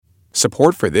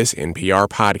Support for this NPR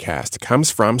podcast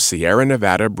comes from Sierra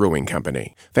Nevada Brewing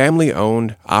Company,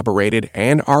 family-owned, operated,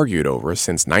 and argued over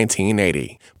since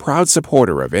 1980. Proud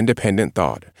supporter of independent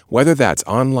thought, whether that's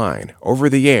online, over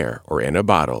the air, or in a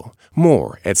bottle.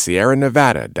 More at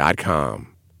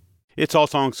sierranevada.com. It's All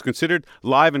Songs Considered,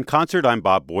 live in concert. I'm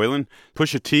Bob Boilen.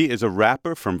 Pusha T is a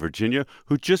rapper from Virginia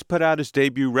who just put out his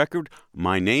debut record,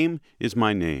 My Name Is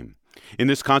My Name. In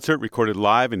this concert, recorded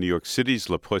live in New York City's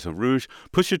Poisson Rouge,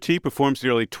 Pusha T performs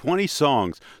nearly 20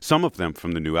 songs, some of them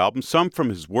from the new album, some from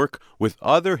his work with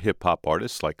other hip-hop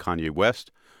artists like Kanye West.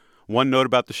 One note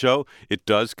about the show, it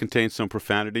does contain some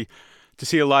profanity. To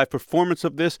see a live performance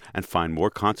of this and find more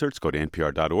concerts, go to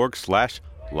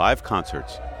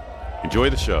npr.org/liveconcerts. Enjoy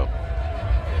the show. I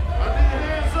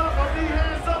need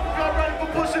hands up. If y'all ready for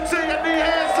Pusha T, I need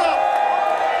hands up.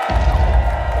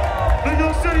 New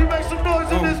York City, make some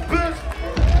noise in this bitch.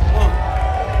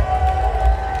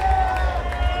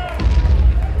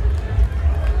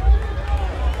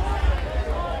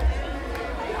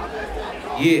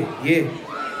 Yeah.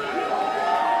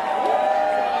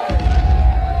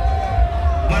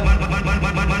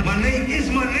 My name is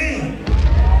my name.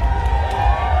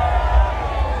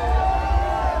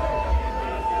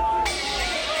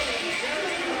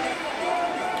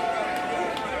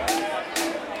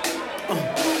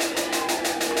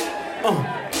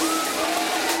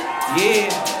 Yeah.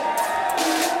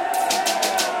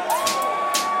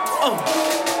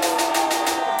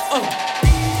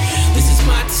 This is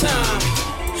my time.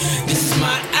 This is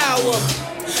my hour.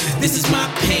 This is my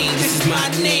pain. This is my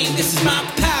name. This is my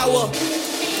power.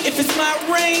 If it's my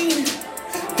rain,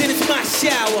 then it's my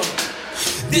shower.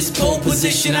 This pole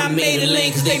position, I made a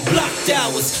lane cause they blocked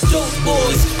ours. Dope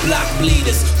boys, block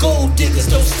bleeders, gold diggers,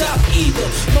 don't stop either.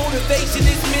 Motivation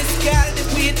is misguided.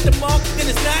 If we hit the mark, then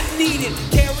it's not needed.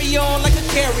 Carry on like a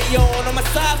carry-on. On my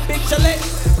side, bitch, I let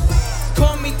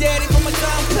call me daddy from my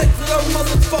complex. Little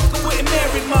motherfucker with a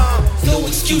married mom. No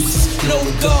excuses, no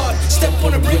guard. Step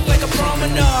on a brick like a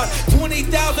promenade.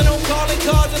 20,000 on calling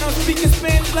cards and I'm speaking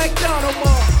Spanish like Donald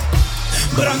Moore.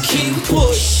 But I'm King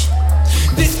Push.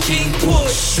 This King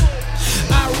Push.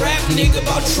 I rap nigga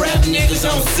about trap niggas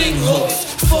on sing hooks.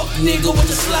 Fuck nigga with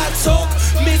the slide talk.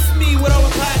 Miss me with all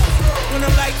the pot. When the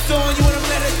lights on you and I'm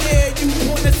let it there, you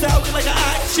point us out like an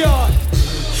eye chart.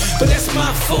 But that's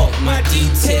my fault, my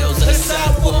details of the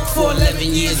sidewalk. For 11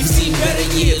 years, we've seen better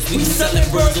years. We be selling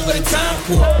birds over the time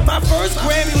warp. My first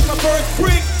Grammy was my first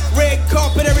brick. Red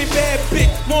carpet, every bad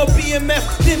bitch. More BMF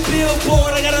than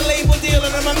Billboard. I got a label deal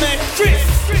and I'm a mattress.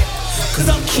 Cause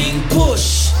I'm King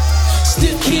Push,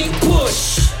 still King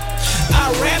Push. I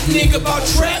rap nigga about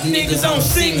trap niggas on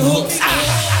sing hooks.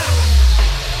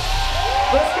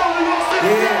 Let's go, New York City.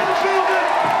 Yeah.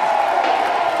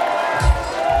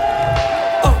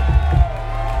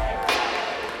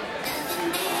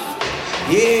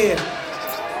 Yeah.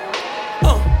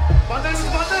 My name is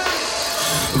my name.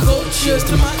 Vultures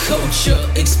to my culture,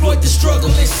 exploit the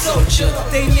struggle and soldier.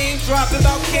 They name dropping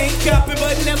about can't copy,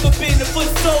 but never been a foot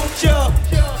soldier.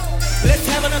 Let's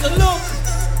have another look,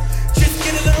 just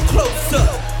get a little closer.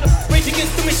 Rage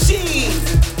Against the Machine,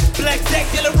 Black Zack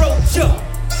De La Rocha.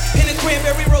 In a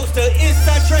cranberry roaster,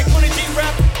 inside track on a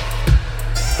G-Rap.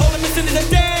 All I'm missing is a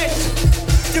dash,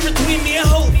 difference between me and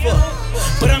Hova.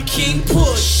 But I'm King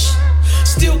Push,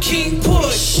 still King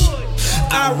Push.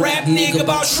 I rap nigga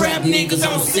about trap niggas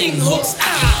on sing hooks.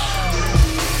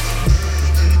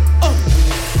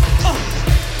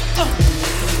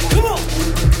 Come on.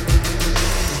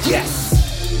 Yes.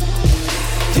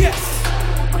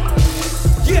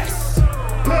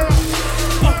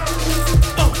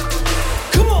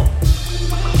 Come on.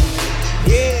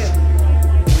 Yeah.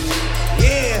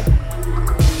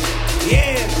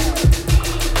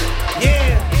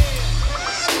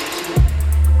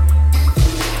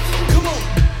 Come on.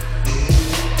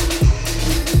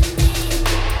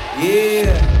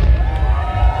 Yeah.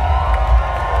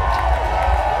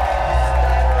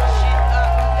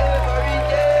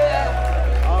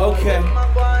 Okay.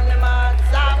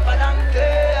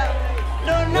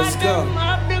 Let's go.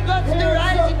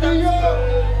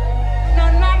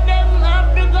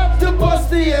 To bust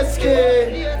the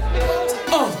escape. Yeah.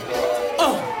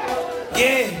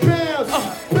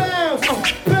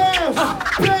 Bounce.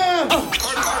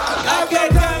 I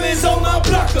got diamonds on my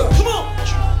blocker. Come on.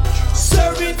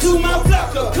 Serve it to my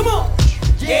blocker. Come on.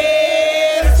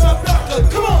 Yeah, that's my blocker.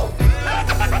 Come on.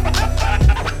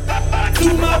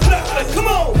 To my blocker. Come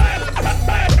on.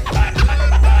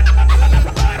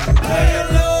 Hey,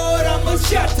 Lord, I'm a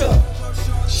shatter.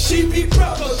 She be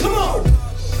proper. Come on.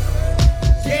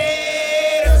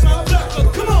 Yeah, that's my blocker.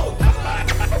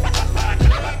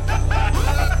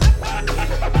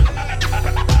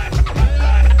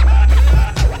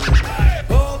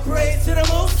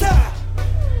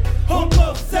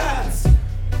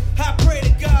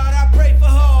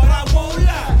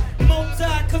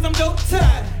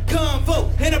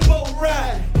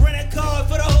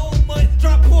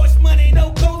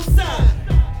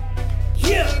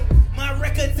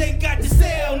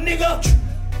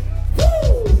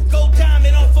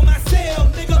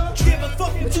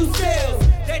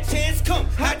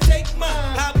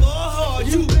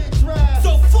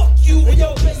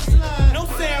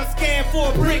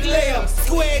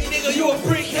 nigga, you a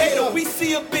freak hater. We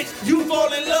see a bitch, you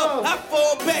fall in love. I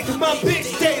fall back to my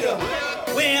bitch data.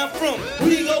 Where I'm from,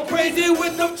 we go crazy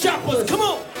with them choppers. Come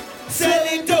on,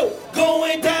 selling dope,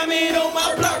 going diamond on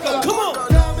my blocker. Come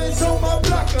on, diamonds on my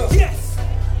blocker. Yes,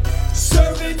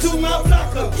 serving to my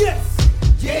blocker. Yes,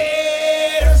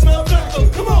 yeah, that's my blocker.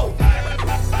 Come on,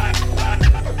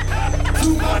 to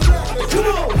my blocker. Come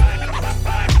on.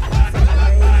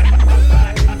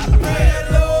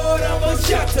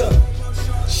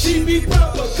 She be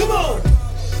proper, come on.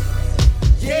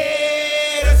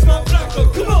 Yeah, that's my blocker,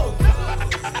 come on.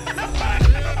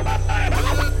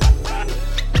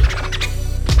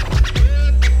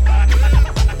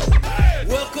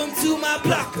 Welcome to my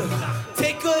blocker.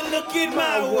 Take a look at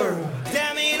my world.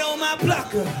 Diamond on my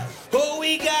blocker. All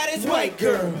we got is white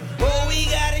girl. All we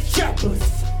got is choppers.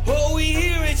 All we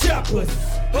hear is choppers.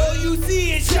 All you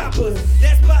see is choppers.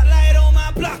 That spotlight on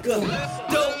my blocker.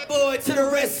 Dope boy to the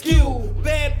rescue.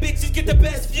 Bad bitches get the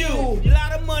best view.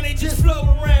 Lot of money just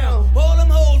flow around. All them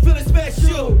hoes feeling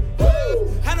special.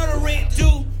 Woo! I know the rent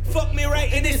due. Fuck me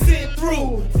right and it's sent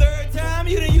through. Third time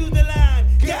you done used the line.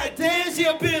 Goddamn, she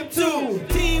a pimp too.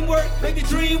 Teamwork, make the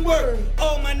dream work.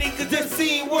 All my niggas just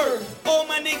seen work. All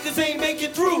my niggas ain't make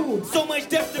it through. So much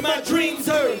depth in my dreams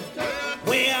hurt.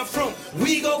 Where I'm from,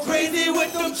 we go crazy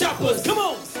with them choppers. Come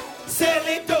on,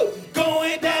 selling dope,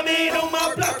 going diamond on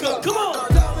my blocker. Come on,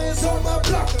 diamonds on my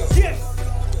blocker. Yes,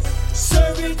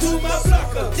 serving to my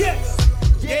blocker. Yes,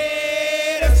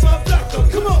 yeah, that's my blocker.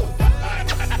 Come on,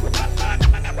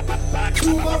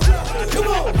 to my blocker. Come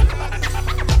on.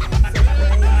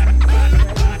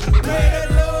 Pray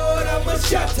the Lord, I'm a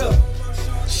shotter.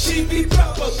 She be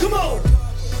proper. Come on,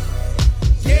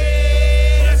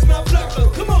 yeah, that's my blocker.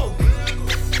 Come on.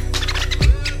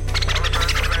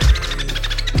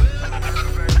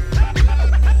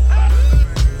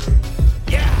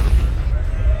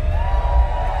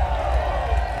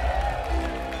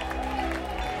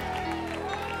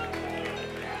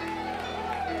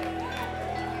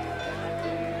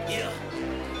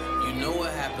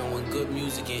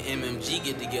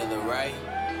 Get together, right?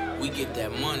 We get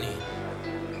that money.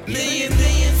 Millions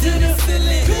in the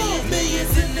ceiling.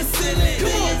 Millions in the ceiling.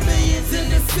 Millions in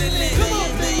the ceiling.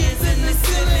 Millions in the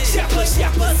ceiling. Shoppers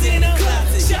in a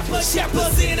closet. Shoppers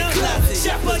in a closet.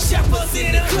 Shoppers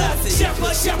in a closet.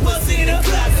 Shoppers in a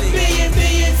closet.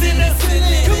 Millions in the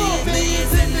ceiling.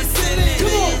 Millions in the ceiling.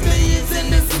 Millions in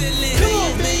the ceiling.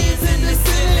 Millions in the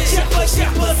ceiling. Shoppers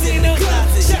in a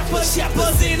closet.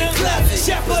 Shoppers in a closet.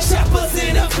 Shoppers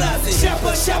in a closet.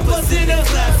 Shoppers in a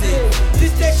closet.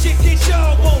 This that shit that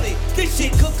y'all want it. This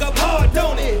shit cook up hard,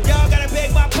 don't it? Y'all gotta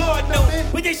beg my pardon on it.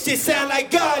 But this shit sound like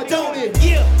God, don't it?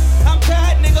 Yeah, I'm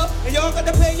tired, nigga. And y'all got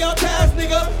to pay y'all tithes,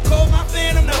 nigga. Call my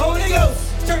fan, I'm the Holy Ghost.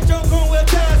 Church on Cornwell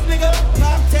ties, nigga.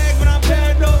 Pop tags when I'm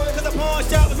paranoid. Cause the pawn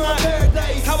shop was my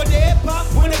paradise. How a dead pop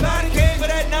when the body came for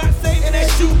that not safe and that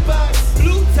shoebox.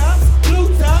 Blue tops.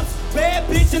 Bad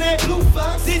bitch in that blue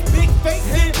fox. This big face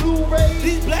and blue rays.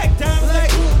 These black diamonds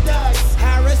like blue dice.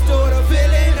 I restore the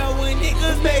feeling of when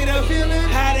niggas made a feeling.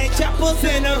 How they choppers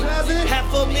in a closet.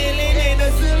 $500,000 in the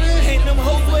ceiling. And them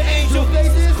hoes with angel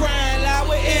faces. Crying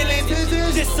loud with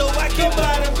aliens. Just so I can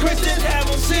buy them Christians. Have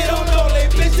them shit on all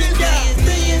they bitches.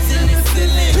 Millions in the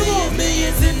ceiling.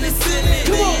 Millions in the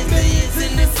ceiling. Millions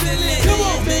in the ceiling.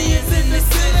 Millions in the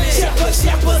ceiling. Shoppers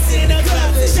in a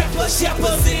closet. Shoppers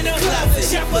in a closet.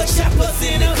 Shoppers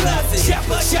in a closet.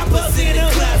 Shoppers in a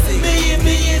closet.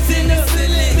 Millions in the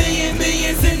ceiling.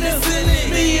 Millions in the ceiling.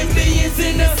 Millions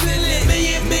in the ceiling.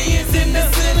 Millions in the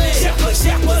ceiling. Shoppers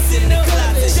in the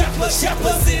closet.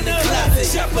 Shoppers in the closet.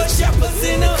 Shoppers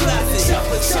in the closet.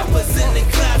 Shoppers in the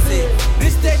closet.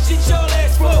 This that shit y'all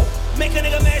ask for. Make a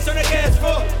nigga mash on the gas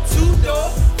floor.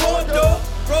 2-door, 4-door.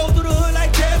 Roll through the hood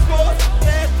like dashboard.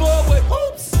 Dashboard with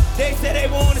oops. They said they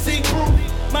wanna see proof.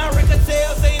 My record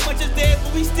sales ain't much as theirs,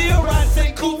 but we still ride the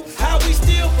same coupe. How we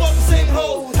still fuck the same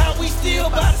hoes. How we still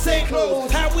buy the same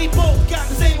clothes. How we both got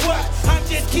the same watch. I'm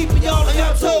just keeping y'all on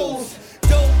your toes.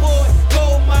 Dope boy,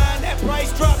 gold mine, that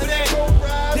price dropping that.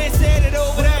 Then set it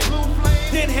over that.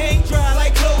 Then hang dry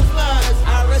like clotheslines.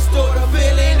 I restore the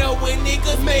feeling of when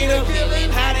niggas made a killing.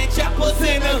 Hiding choppers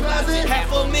in a closet.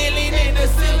 $500,000 in the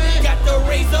ceiling. Got the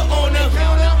razor on the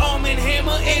counter. Arm and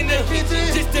hammer in the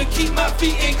kitchen. Just to keep my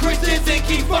feet in Christians and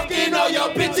keep fucking all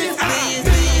your bitches.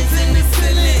 Millions in the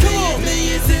ceiling.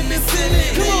 Millions in the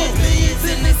ceiling. Millions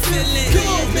in the ceiling.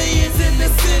 Millions in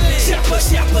the ceiling. Shoppers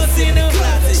in a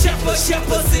closet. Shoppers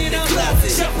in a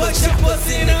closet. Shoppers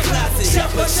in a closet.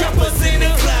 Shoppers in a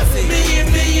closet.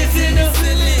 Millions in the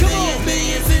ceiling.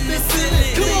 Millions in the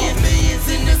ceiling. Millions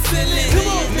in the ceiling.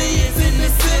 Millions in the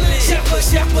ceiling.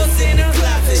 Shoppers in a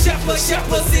closet.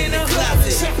 Shoppers in a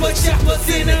closet.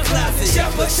 shoppers in the closet.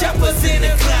 Shoppers in the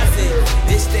closet.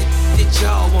 This that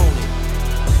y'all wanted.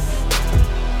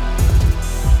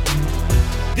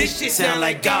 This shit sound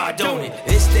like God, don't it?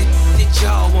 This that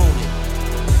y'all wanted.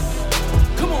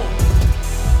 Come on.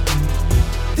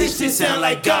 This shit sound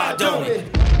like God, don't it?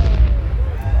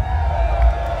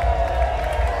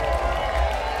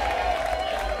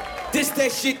 This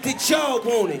that shit that y'all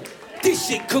wanted. This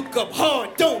shit cook up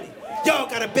hard, don't it? Y'all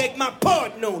gotta beg my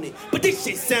pardon on it. But this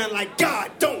shit sound like God,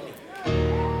 don't it?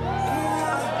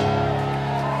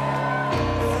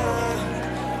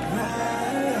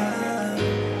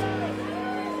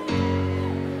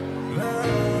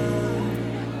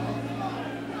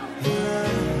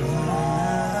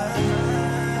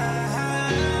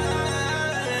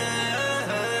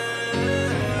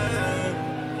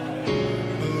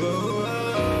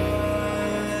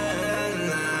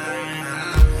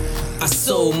 I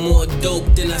sold more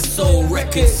dope than I sold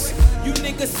records. You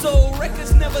niggas sold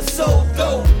records, never sold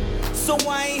dope. So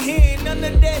I ain't hearing none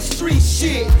of that street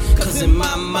shit. Cause in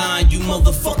my mind, you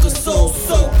motherfuckers sold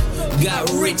soap.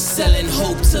 Got rich selling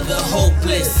hope to the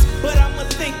hopeless. But I'm a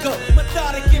thinker,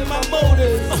 methodic in my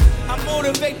motives. I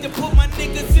motivate to put my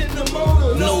niggas in the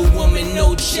motor. No woman,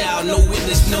 no child, no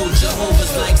witness, no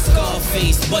Jehovah's like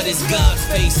Scarface. But it's God's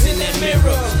face in that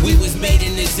mirror. We was made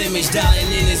in His image,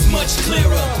 dialing in is much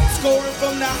clearer. Scoring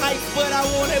from the heights, but I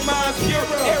wanted mine purer.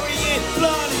 Aryan,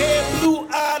 blonde hair, blue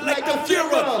eyed like the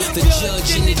Führer. The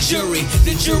judge and the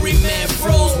jury man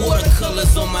froze.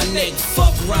 Watercolors on my neck,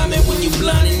 fuck rhyming when you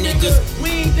blinding niggas. We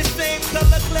ain't the same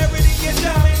color, clarity and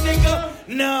diamond, nigga.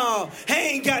 No, I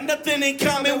ain't got nothing in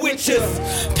common with you.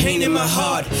 Pain in my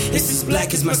heart, it's as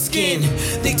black as my skin.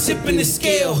 They tipping the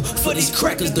scale for these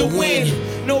crackers to win.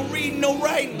 No reading, no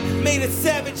writing, made a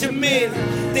savage of men.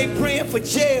 They praying for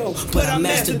jail, but I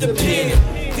mastered the pen.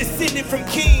 Descended from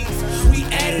kings, we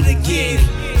at it again.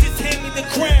 Just hand me the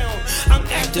crown, I'm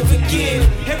active again.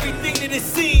 Everything that it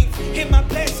seems, hit my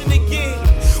passion again.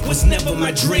 Was never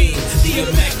my dream, the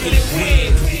immaculate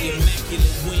win. The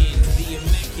immaculate win, the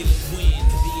immaculate win,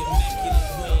 the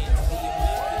immaculate win,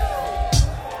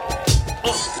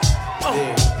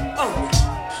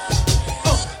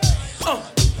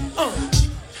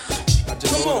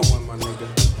 Come on. My nigga.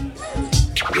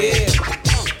 Yeah.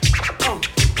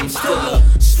 I'm still a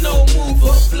snow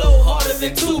mover, blow harder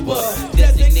than tuba.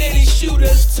 Designated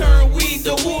shooters turn weed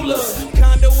to wooler.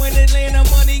 Condo in Atlanta,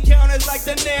 money counters like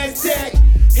the NASDAQ.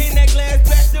 In that glass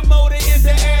back, the motor is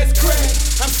an ass crack.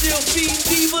 I'm still feeding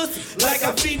divas like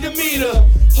I feed the meter.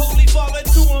 Holy father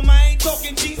to him, I ain't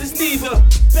talking Jesus neither.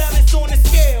 Balance on the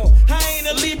scale, I ain't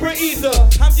a Libra either.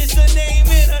 I'm just a name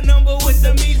and a number with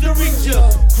the reacher.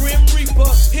 Grim Reaper,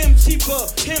 him cheaper.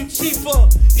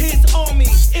 His army,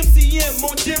 MCM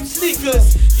on gym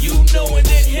sneakers. You knowing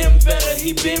that him better,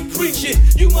 he been preaching.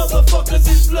 You motherfuckers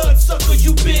is blood suckers,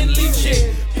 you been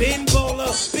leeching. Been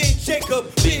baller, been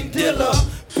Jacob, been Dilla.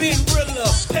 Been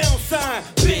Rilla, pound sign,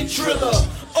 been Triller.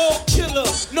 All killer,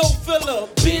 no filler,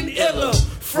 been iller.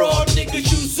 Fraud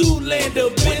niggas, you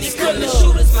Zoolander, been Skrilla.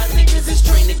 Shooters, my niggas is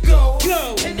trained to go.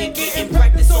 And they getting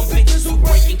practice on bitches who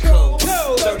breaking code.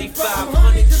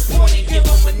 3,500, just wanna give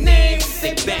them a name.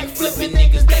 They back flipping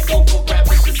niggas that go for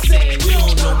rappers the same. You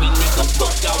don't know me, nigga,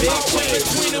 fuck out my way.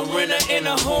 Between a renter and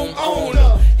a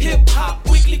homeowner. Hip hop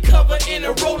weekly cover in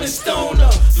a Rolling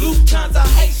Stoner. Lufthansa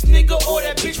heist nigga or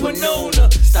that bitch Winona.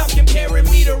 Stop comparing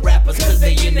me to rappers cause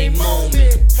they in they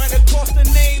moment. Might have cost a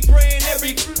name brand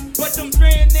every but them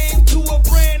brand names to a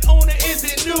brand owner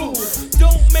isn't new.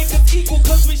 Don't make us equal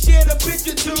cause we share a bitch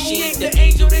or two. She ain't the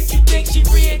angel that you think she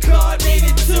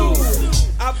reincarnated to.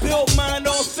 I built mine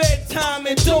on fed time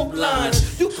and dope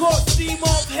lines. You caught steam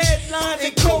off headlines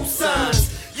and cosigns.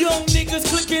 Young niggas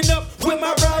clicking up with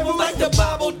my rival like the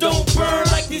Bible don't burn,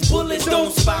 like these bullets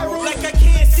don't spiral, like I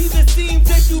can't see the seams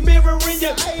that you mirror in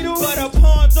your idol. But a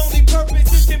pawn's only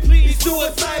purpose is completely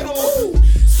suicidal. Ooh,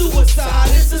 suicide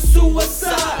is a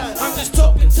suicide. I'm just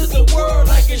talking to the world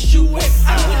like it's you and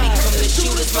I. When they come to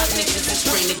shooters, my niggas is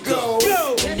trained to go.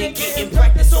 And they getting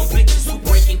practice on bitches who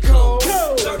breaking code.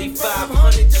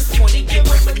 3,500, just wanna give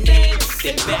them a name.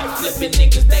 They back flipping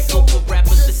niggas that go for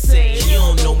rappers the same. You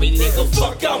don't know me, nigga,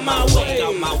 fuck out my way.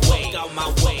 Out my way, out my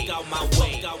way, out my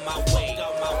way, out my way,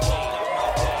 out my way.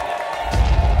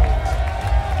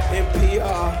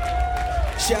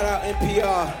 NPR, shout out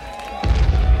NPR.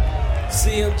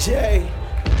 CMJ.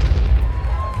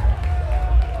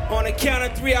 On the count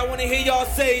of 3, I want to hear y'all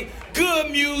say good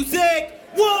music.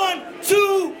 1,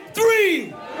 2,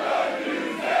 3. Good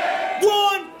music.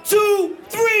 1, 2,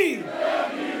 3.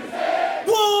 Good music.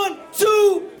 1,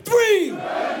 2, 3.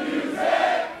 Good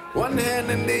music. One hand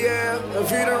in the air,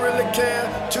 if you don't really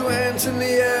care, 2 hands in the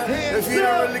air. If you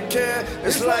don't really care,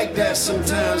 it's like that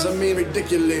sometimes. I mean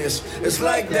ridiculous. It's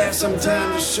like that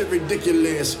sometimes. This shit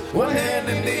ridiculous. 1 hand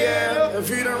in the air. If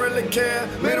you don't really care,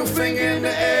 middle finger in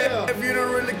the air. If you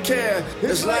don't really care,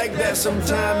 it's like that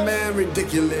sometimes, man.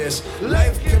 Ridiculous.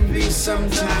 Life can be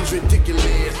sometimes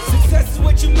ridiculous. Success is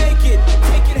what you make it.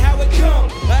 Take it how it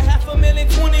comes. A 500,000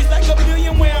 20s like a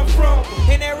billion where I'm from.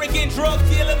 An arrogant drug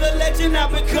dealer, the legend I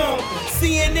become.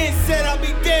 CNN said I'll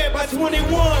be dead by 21.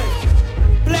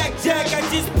 Blackjack, I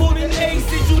just pulled an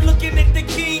ace. Is you looking at the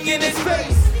king in his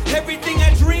face? Everything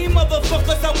I dream,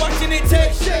 motherfuckers, I'm watching it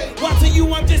take shape. Watching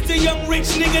you, I'm just a young rich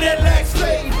nigga that lacks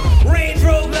faith. Range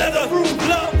Rover leather,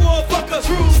 love war fucker.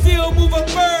 Still move a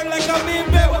bird like I'm in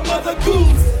bed with Mother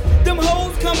Goose. Them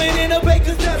hoes coming in a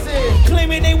baker's dozen,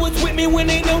 claiming they was with me when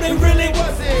they know they really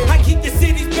wasn't. I keep the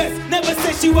city's best, never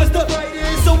said she was the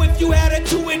brightest. So if you had her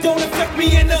too, it don't affect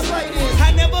me in the slightest.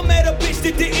 I never met a bitch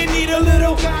that didn't need a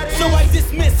little guidance, so I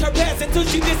dismiss her past until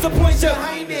she disappoints your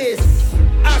highness.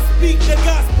 I speak the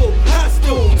gospel,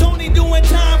 hostile. Tony doing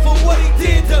time for what he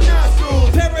did to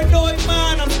nostrils. Paranoid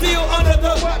mind, I'm still under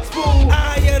the watchful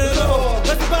eye of the Lord.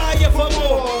 Aspire for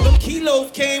more. Them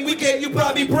kilos came, we gave you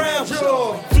Bobby Brown.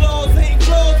 Sure. Flaws ain't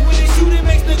flaws when they shoot, it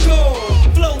makes the goal.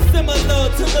 Flow similar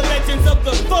to the legends of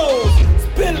the foes.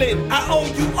 Spill it, I owe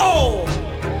you all.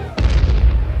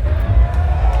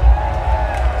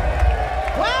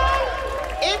 Well,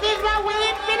 it is the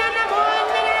weeping and the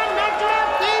mourning and the natural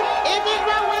thing. It is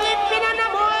the weeping and the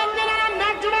mourning and the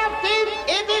natural thing.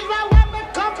 It is the weapon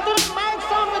comes to the mic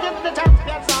song with the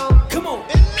champion song. Come on.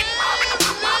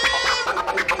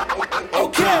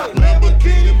 Okay.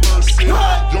 Lamborghini Mercy.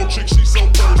 Yo, chick, she so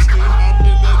thirsty. I'm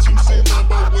in that 2C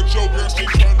Lambo with your girl, she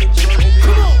tryna jerk me.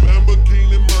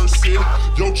 Lamborghini Mercy.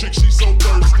 Yo, chick, she so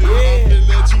thirsty. I'm in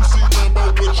that 2C Lambo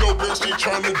with your girl, she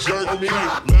tryna jerk me.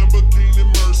 Lamborghini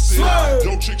Mercy.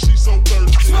 Yo, chick, she so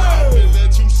thirsty. I'm in that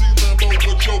 2C Lambo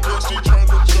with your girl, she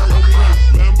tryna jerk me.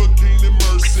 Lamborghini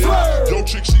Mercy. Yo,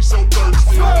 chick, she so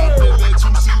thirsty. I'm in that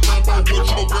 2C Lambo with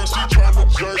your girl, she tryna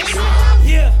jerk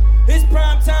me. Yeah. It's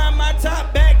prime time, my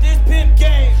top back, this pimp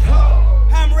game.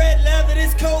 I'm red leather,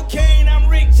 this cocaine, I'm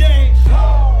Rick James.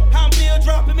 I'm Bill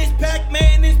dropping, Miss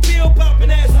Pac-Man, this pill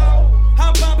popping ass.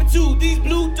 I'm popping too, these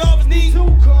blue dolphins need 2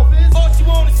 coffins. All she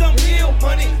wanted some real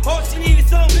money, all she needed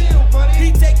some real money.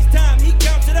 He takes his time, he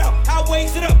counts it out, I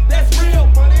weighs it up, that's real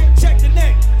money. Check the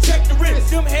neck, check the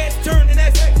wrist, them heads turning,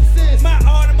 that's excellence. My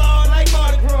Audemars like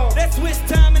Mardi Gras, that's Swiss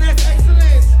time and that's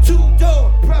excellence.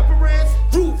 2-door preference,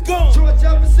 roof gone, George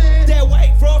Jefferson. That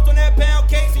white frost on that pound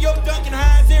cake, so your Duncan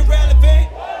Hines irrelevant.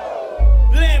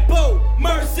 Lambo,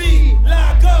 Mercy,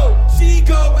 Lago, she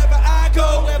go wherever I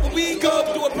go, wherever we go,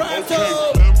 do a prime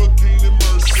tour. Lamborghini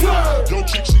Mercy. Yo,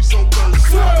 chick, she so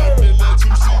thirsty. I'm in that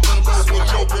 2C Lambo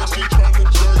with your girl, she tryna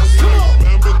jerk me.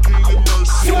 Lamborghini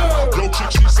Mercy. Yo,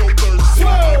 chick, she so thirsty.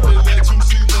 I'm in that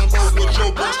 2C Lambo with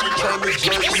your girl, she tryna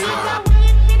jerk me.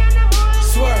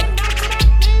 Swerve.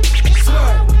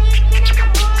 Swerve.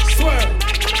 Swerve.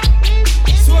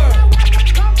 Swerve.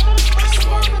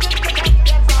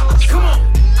 Come on.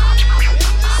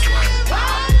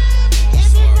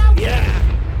 Yeah.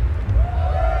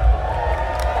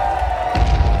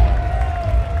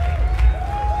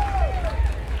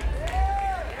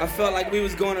 I felt like we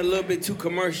was going a little bit too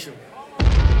commercial.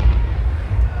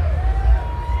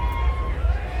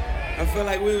 I felt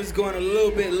like we was going a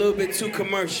little bit too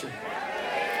commercial.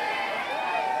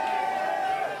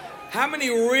 How many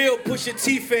real Pusha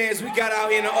T fans we got out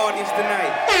here in the audience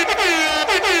tonight?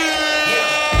 Yeah.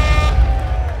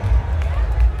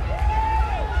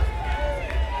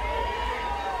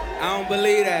 I don't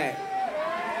believe that.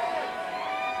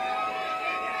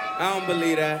 I don't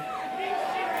believe that.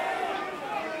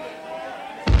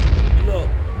 Look.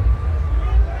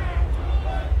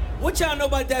 What y'all know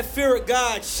about that fear of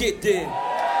God shit then?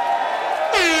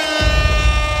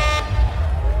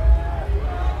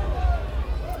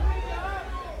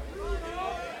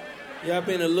 Y'all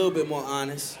been a little bit more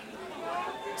honest.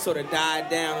 Sort of died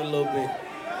down a little bit.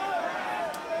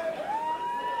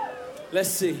 Let's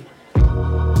see.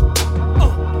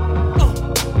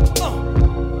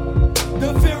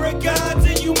 The fear of God's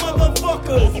in you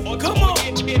motherfuckers. Come on.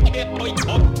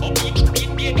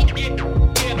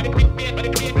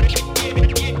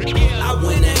 I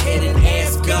went ahead and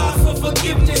asked God for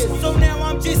forgiveness. So now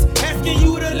I'm just asking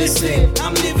you to listen.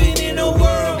 I'm living in a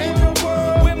world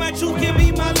where my truth can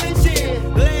be my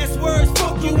lynching. Last words,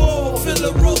 fuck you all. Feel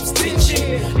the ropes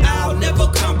tension. I'll never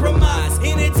compromise.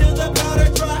 In it till the powder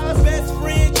dry. Best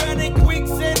friend trying to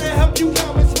quicksand to help you.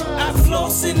 I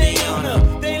floss in they honor.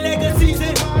 They legacies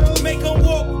and make them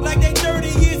walk like they 30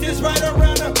 years is right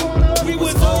around the corner. We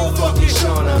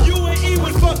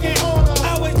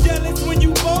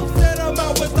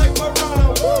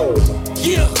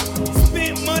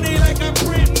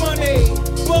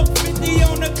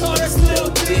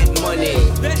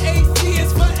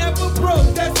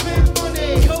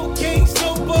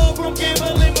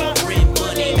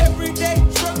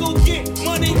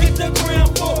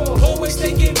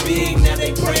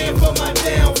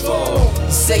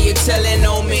Say you're telling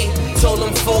on me, told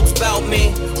them folks about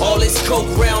me. All this coke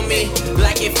round me,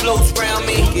 like it floats round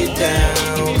me. Cook it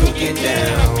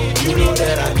down, you know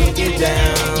that I cook it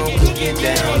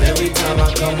down every time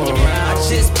I come around. I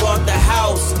just bought the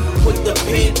house, put the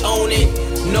pin on it.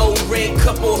 No rent,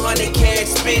 couple $100 cash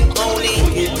spent on it.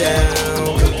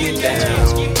 Cook it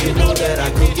down, you know that I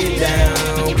cook it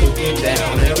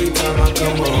down every time I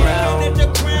come around. Hit the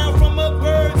ground from a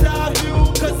bird's eye view,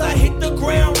 cause I hit the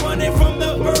ground running from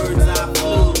the bird's eye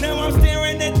view. Now I'm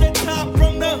staring at the top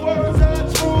from the bird's eye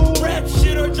view. Rap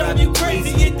shit'll drive you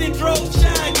crazy, it then drove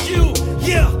shine you.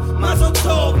 Yeah, Mazel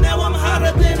Tov, now I'm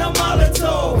hotter than a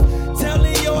Molotov.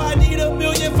 Telling yo I need $1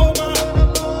 million for my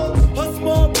a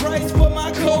small price for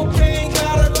my cocaine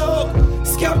catalog.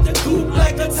 Scalp the coupe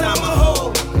like a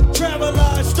tomahawk. Travel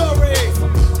large stories.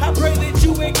 I pray that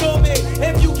you ignore me.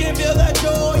 If you can feel the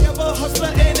joy of a hustler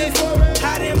and it's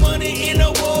hiding money in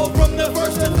the wall from the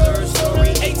first to third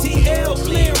story. ATL,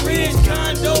 Glen Ridge,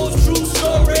 condos, true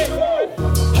story.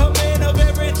 A man of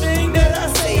everything that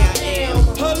I say I am.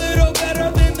 A little better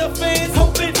than the fans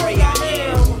hoping pray I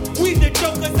am. We the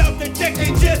jokers out the deck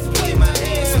and just play my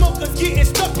hand. Smokers getting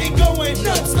stuck and going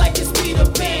nuts like it's Peter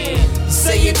Pan.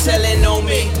 Say you're telling on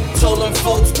me, told them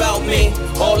folks about me.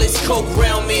 All this coke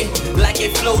round me, like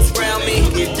it floats round me.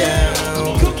 Cook it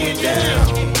down,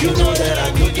 you know that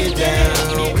I cook it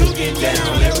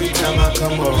down every time I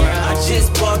come around. I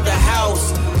just bought the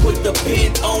house, put the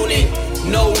pin on it.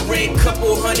 No rent,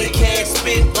 couple $100 cash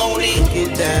spent on it.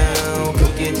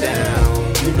 Cook it down,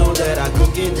 you know that I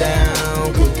cook it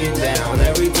down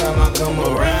every time I come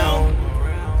around.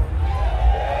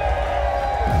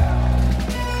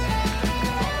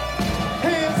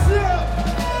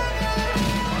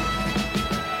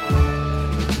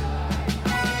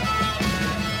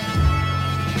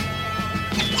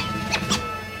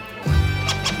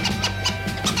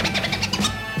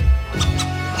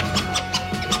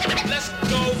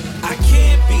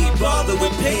 Bothered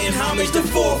with paying homage to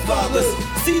forefathers.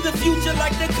 See the future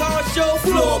like the car show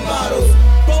floor models.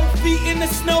 Both feet in the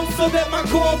snow so that my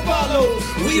core follows.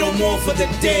 We don't mourn for the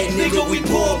dead, nigga, we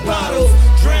pour bottles.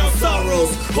 Drown sorrows,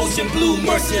 ocean blue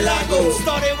murcielagos.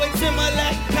 Started with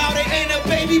Similac powder and a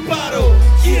baby bottle.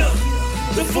 Yeah,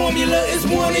 the formula is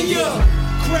one in ya.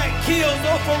 Crack kills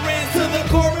offerings to the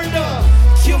coroner.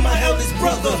 Kill my eldest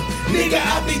brother, nigga,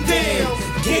 I be damned.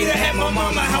 Gator at my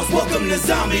mama house, welcome to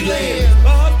zombie land. A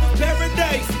hustler's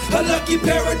paradise, a lucky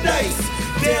paradise.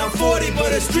 Down 40,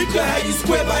 but a street could have you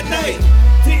square by night.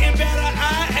 Didn't bat an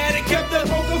eye at it, kept the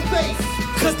poker face.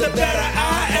 Cause the batter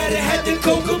eye at it had the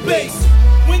coca base.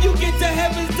 When you get to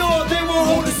heaven's door, they won't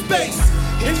hold a space.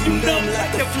 If you numb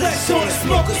like the flesh on a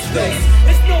smoker's face.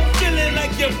 It's no feeling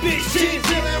like your bitch shit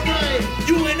feeling right.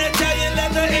 You in Italian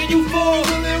leather and you fall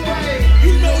feeling right.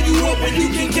 You know you hoping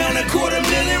you can count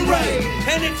 $250,000 right.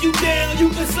 And if you down, you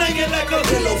can slang it like a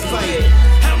pillow fight.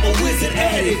 I'm a wizard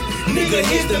at it, nigga,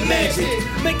 here's the magic.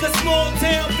 Make a small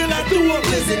town feel like through a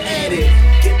blizzard at it.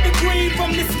 Get the green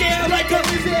from the scale like a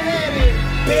wizard had it.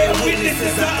 Bear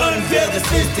witnesses, I unveil the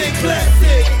instant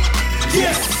classic.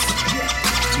 Yes,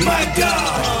 my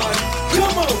God.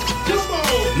 Come on,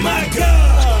 my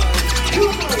God.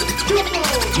 Come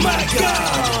on, my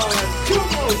God.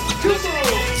 Come on,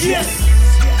 yes,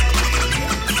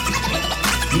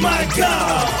 my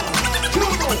God.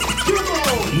 Come on,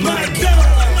 my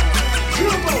God.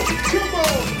 Come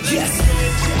on, yes.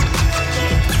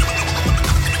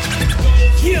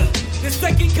 Yeah, the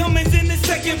second coming's in the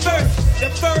second verse. The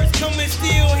first coming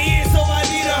still here, so I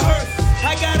need a hearse.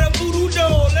 I got a voodoo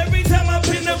doll every time I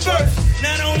pin the verse.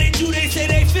 Not only do they say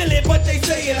they feel it, but they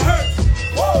say it hurts.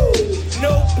 Woo!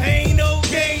 No pain, no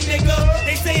gain, nigga.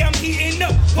 They say I'm heating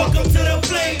up. Welcome to the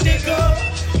flame, nigga.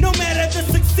 No matter the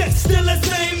success, still the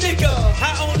same, nigga.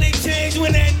 I only changed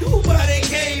when that new body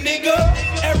came, nigga.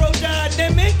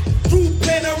 Aerodynamic, roof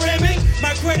panoramic.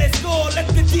 My credit score let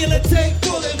the dealer take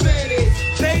full advantage.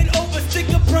 Paid over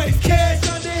sticker price, cash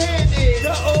underhanded.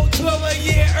 The old 12 a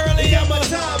year early, I'm a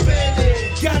time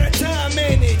bandit. Got a time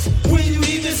manage when you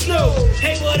even slow.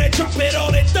 Able to drop it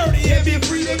all at 30 and be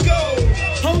free to go.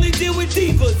 Only deal with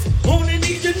divas, only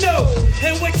need to know.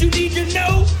 And what you need to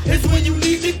know is when you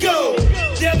need to go.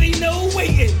 There'll be no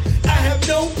waiting, I have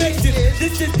no patience.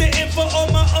 This is the end for all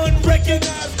my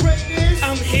unrecognized greatness.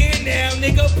 I'm here now,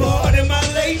 nigga, pardon my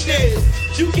lateness.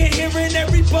 You can hear in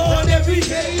every bar, every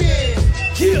day.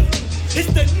 Yeah, it's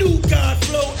the new God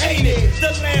flow, ain't it? The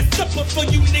last supper for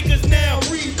you niggas now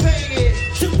repainted.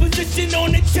 Took position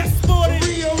on the chessboard and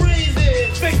rearranged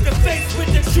it. Face to face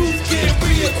with the truth, get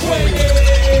reacquainted.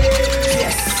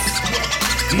 Yes,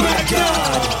 my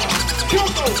God.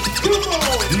 Come on,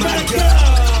 my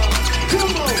God.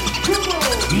 Come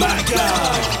on, My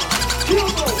God. Come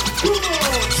on.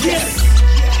 Yes.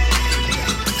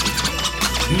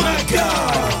 My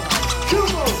God.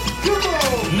 Come on.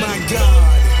 My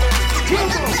God.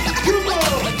 Come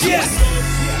on. Yes.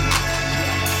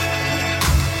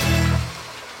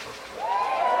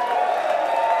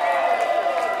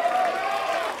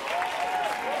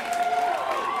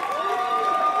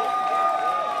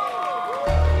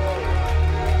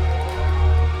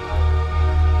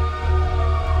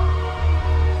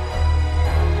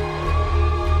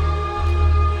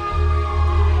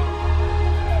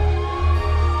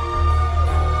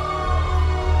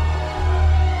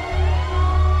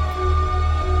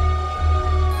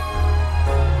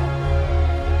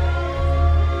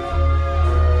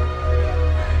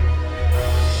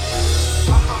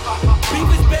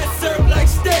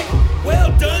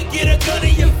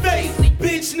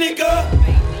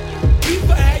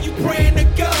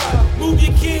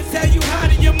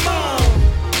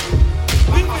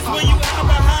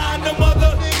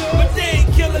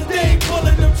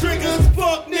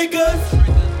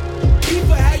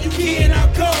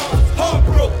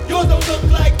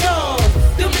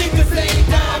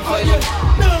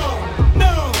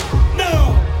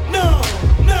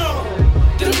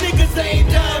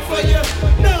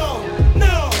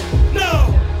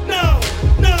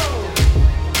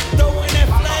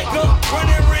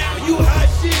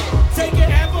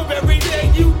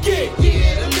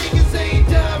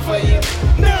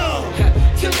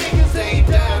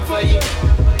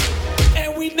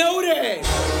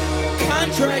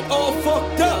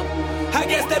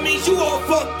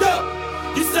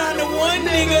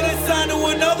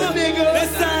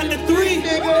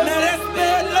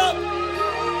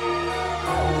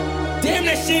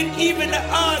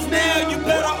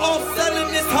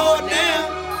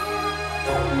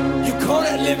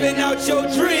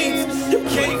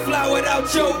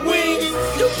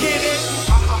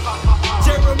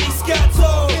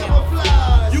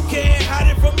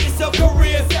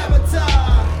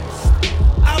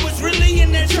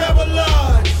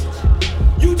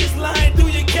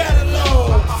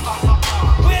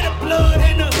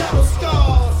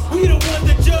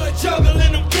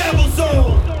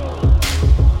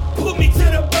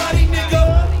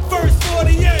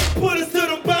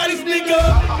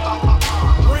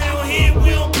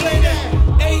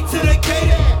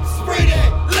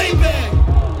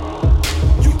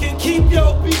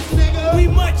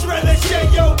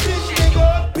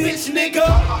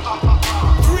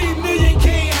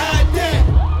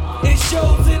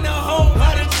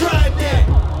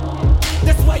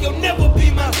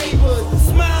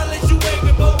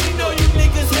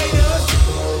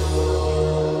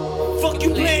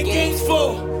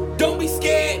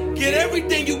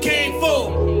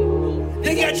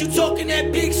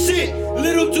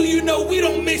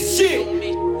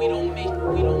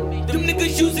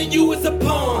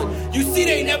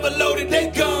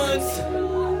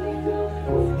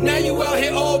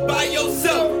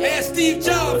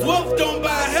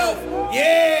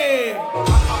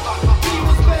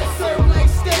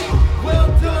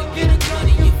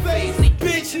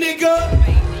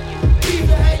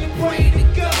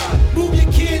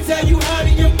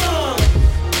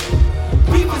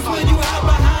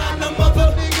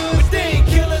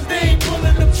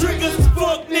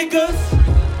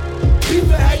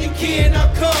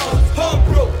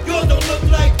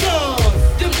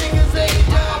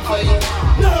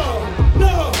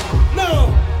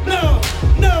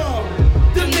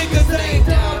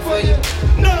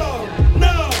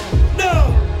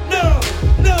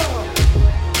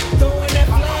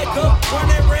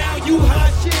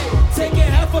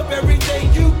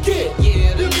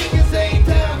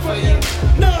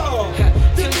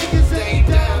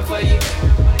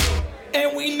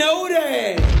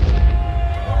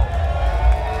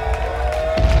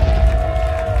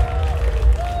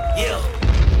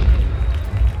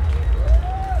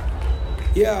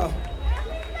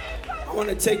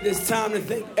 Take this time to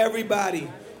thank everybody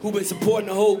who's been supporting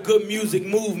the whole good music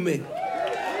movement.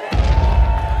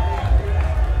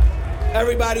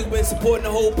 Everybody who's been supporting the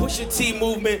whole Pusha T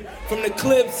movement, from the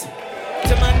clips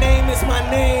to My Name Is My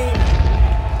Name.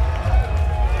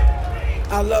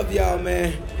 I love y'all,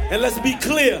 man. And let's be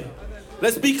clear.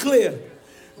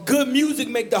 Good music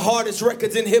make the hardest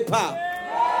records in hip hop.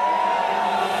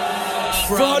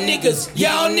 Fraud niggas,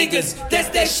 y'all niggas, that's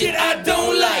that shit I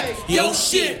don't like. Yo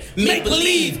shit, make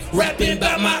believe, rapping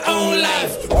about my own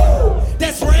life. Woo!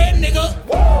 That's red nigga,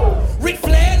 woo! Ric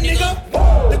Flair nigga,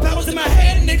 the powers in my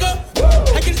head nigga,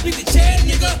 woo! I can speak to Chad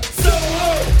nigga. So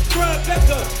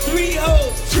trifecta, 3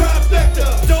 hoes,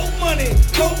 trifecta, dope money,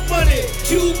 coke money,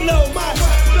 you blow my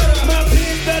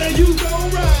pen better, you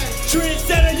gon' ride.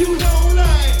 Trendsetter you don't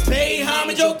like. Pay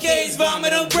homage, okay's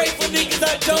vomit, ungrateful niggas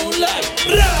I don't like.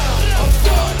 A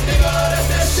fuck nigga, that's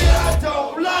that shit I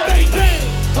don't like. Bang, bang.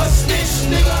 A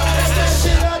snitch nigga, that's that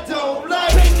shit I don't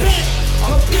like. Bang, bang.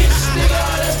 A bitch nigga,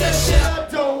 that's that shit I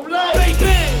don't like. Bang,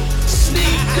 bang.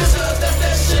 Sneak nigga, that's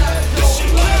that shit I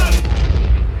don't like.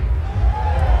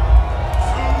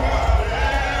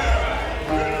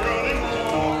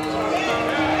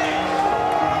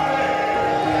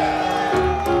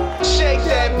 Shake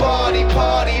that body,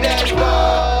 party that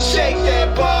ball. Shake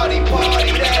that body,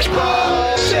 party that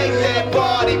ball. Shake that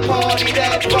body, party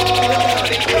that ball.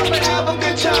 Come and have a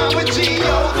good time with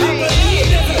G.O.D.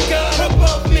 There's a God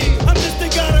above me. I'm just the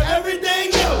God of everything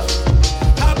else.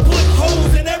 I put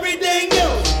holes in everything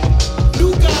else.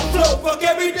 New God flow, fuck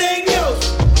everything else.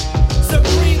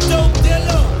 Supreme dope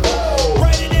dealer.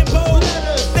 Write it in bold.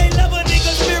 They love a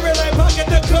nigga spirit like pocket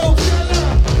the coke.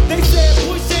 They said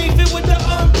push ain't fit with the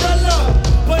umbrella,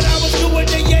 but I was doing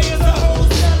the yay as a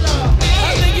wholesaler.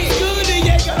 I think it's good the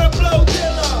yay got a blow.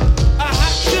 A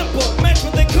hot temper match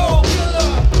with the cold.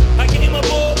 I came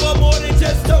aboard for more than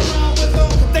just a round with them.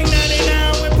 Think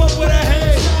 99 went pump with a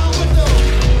head.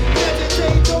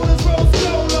 Agitate, told us roll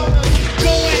slow on us.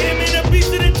 Going him in a piece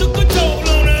that took a toll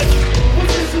on us. What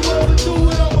is you overdo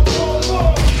it, I'ma pull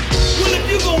more. Well, if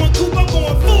you going coupe, I'm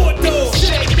going forward though.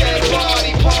 Shake that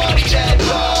body, party that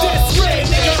ball. That's right,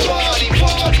 nigga. Body,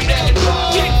 party that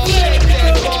ball. Get Shake flat, that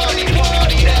nigga. body,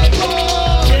 party that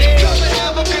ball. Come and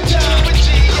have a good time with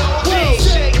G.O.D.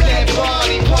 Shake that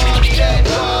body, party that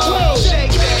ball.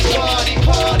 Shake that body,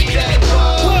 party that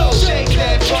ball. Shake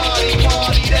that body,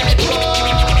 party that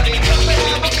ball. Come and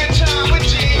have a good time with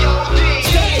G.O.D.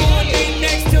 Step on their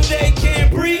necks till they can't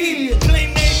breathe.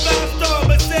 Claim they 5-star,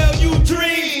 but sell you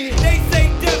dreams. They say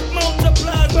death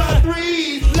multiplies by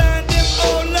 3. Line them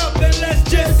all up and let's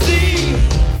just see.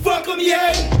 Fuck 'em,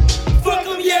 yeah. Fuck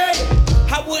 'em, yeah.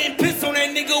 I wouldn't piss on that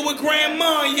nigga with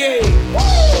grandma, yeah.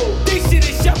 This shit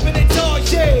is shopping at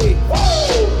Target.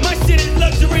 My shit is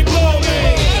luxury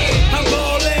ballin'. I'm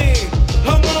ballin'.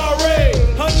 I'm alright.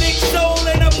 Her Nick Soul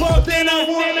and a pump and a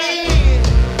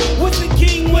what's a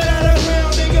king without a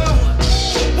round nigga?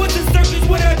 What's a circus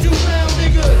without you round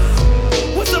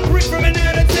niggas? What's a brick from an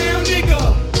out of town nigga?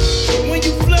 When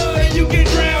you flood and you get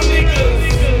drowned nigga.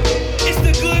 It's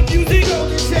the good music.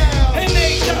 And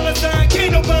 $8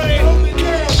 can't nobody hold me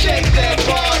down. Shake that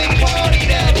body, party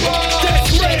that ball.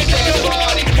 That's right, Shake that nigga.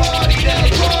 body, party that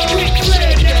ball. Big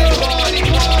flag, Shake that nigga. body,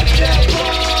 party that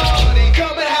ball.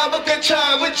 Come and have a good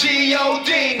time with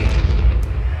G.O.D.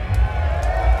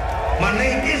 My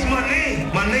name is my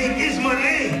name. My name is my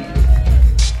name.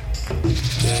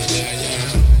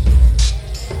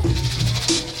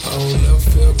 I don't never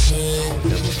feel pain,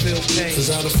 Never feel pain. cause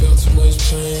I done felt too much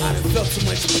pain. I done felt too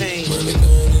much pain. Money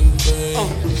gone in the drain,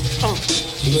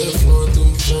 blood flowing through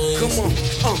my veins. Come on,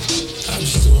 I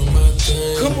just doing my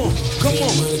thing. come on, come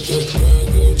on. Money good, grind,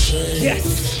 good chain. Yes,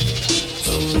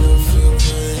 I don't never feel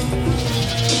pain,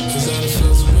 cause I done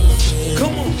felt too much pain.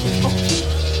 come on.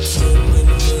 Standing in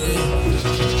the rain,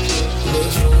 blood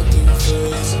flowing through my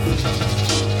veins.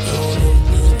 I don't never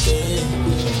do a thing,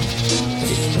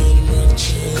 getting money by the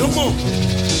chain. Come on,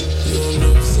 You don't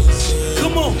never see the same.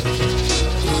 come on.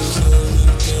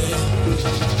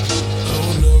 I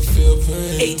don't never feel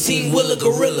pain. 18-wheeler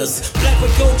gorillas, black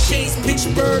with gold chains, pitch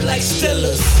bird like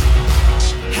Stellas.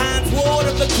 Heinz Ward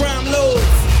of the crime lords,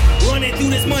 running through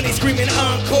this money screaming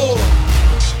encore.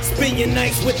 Spend your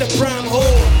nights with the prime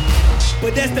whore,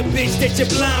 but that's the bitch that you're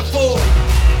blind for.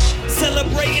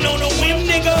 Celebrating on a whim,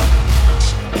 nigga.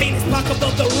 Paint his pocket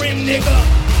above the rim, nigga.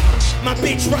 My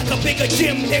bitch rock a bigger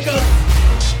gym, nigga.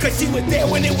 Cause she was there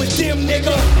when it was dim,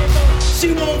 nigga.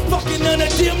 She won't fucking none of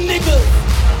them niggas.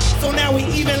 So now we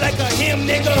even like a him,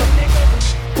 nigga.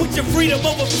 Put your freedom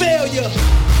over failure.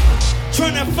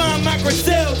 Tryna find my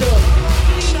Griselda.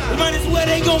 Might as well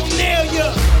they gon' nail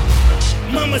ya.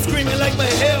 Mama screaming like, but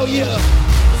hell yeah.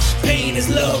 Pain is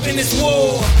love in this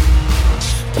war.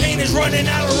 Pain is running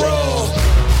out of raw.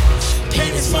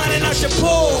 Pain is finding out your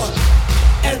poor.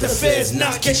 As the feds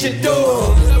knock at your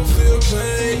door. I don't feel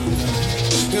pain,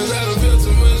 cause I don't feel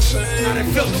too much pain. I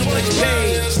done felt too much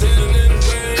pain. Standing in the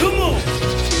rain, Come on,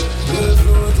 blood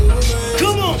flowing through my veins.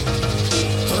 come on.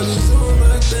 I'm just doing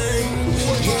my thing.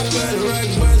 Get back to rock,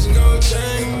 watch and go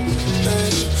chain.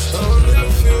 I don't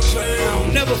never feel pain, I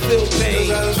don't never feel cause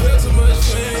pain. I done felt too much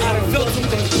pain. I done felt too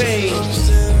much pain. I'm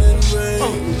standing in the rain,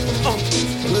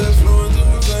 blood flowing through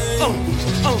my veins.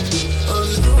 I'm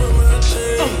just doing my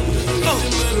thing. Get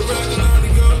back to rock and on the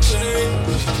go chain.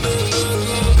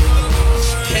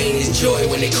 Pain is joy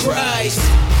when it cries.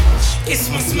 It's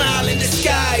my smile in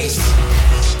disguise.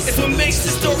 It's what makes the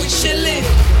story chillin'.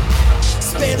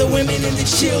 Spare the women and the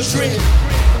children.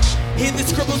 Hear the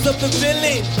scribbles of the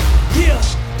villain. Yeah,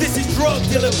 this is drug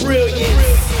dealer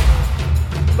brilliance.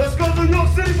 Let's go New York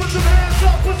City, put some hands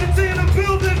up, Pusha T in the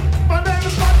building. My name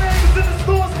is in the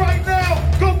stores right now.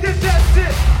 Go get that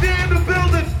shit, they're in the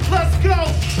building, let's go.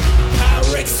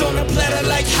 Pyrex on a platter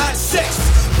like hot sex,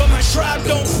 but my tribe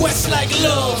don't quest like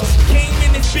love. Came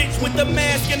in this bitch with the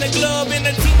mask and the glove and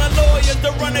a team of lawyers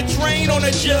to run a train on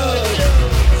a judge.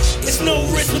 It's no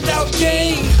risk without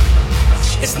gain.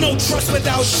 It's no trust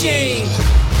without shame.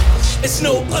 It's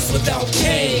no us without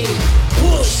Kane.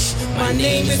 Push, my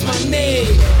name is my name.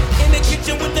 In the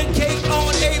kitchen with the cake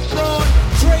on apron.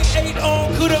 Trey 8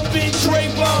 on, could've been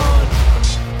Trayvon,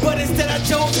 but instead I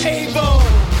chose Avon.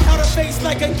 Powder face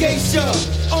like a geisha.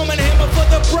 Arm and hammer for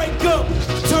the breakup.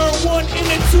 Turn 1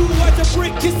 into 2 like a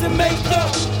brick kiss and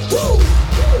makeup. Woo!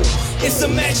 It's a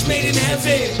match made in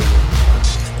heaven.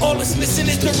 All that's missing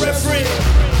is the reverend.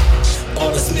 All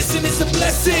that's missing is the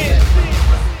blessing.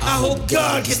 I hope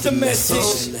God gets the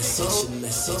message.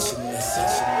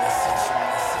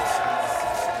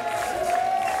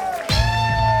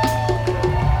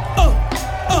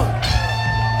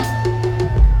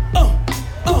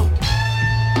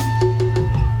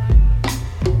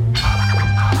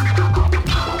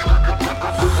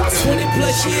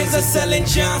 Years of selling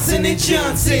Johnson &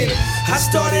 Johnson. I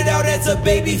started out as a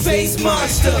baby-faced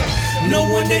monster. No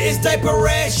wonder it's diaper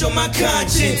rash on my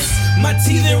conscience. My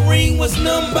teeth and ring was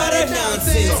numb by the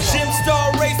nonsense. Gym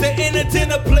star razor in a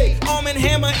dinner plate. Arm and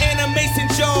hammer and a mason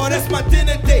jar, that's my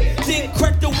dinner date. Then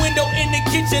crack the window in the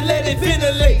kitchen, let it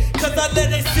ventilate. Cause I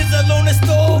let it sizzle on the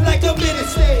stove like a minute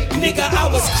steak. Nigga, I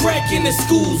was cracking the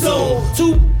school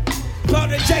zone.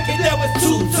 Powder jacket that was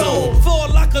two-tone. 4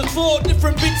 lockers, 4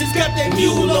 different bitches got that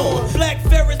mule on. Black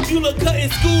Ferris Bueller cutting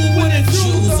school with his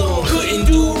shoes on. Couldn't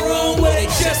do wrong with a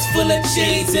chest full of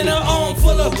chains and an arm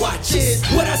full of watches.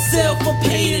 What I sell for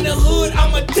pain in the hood,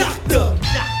 I'm a doctor.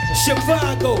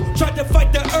 Chicago, tried to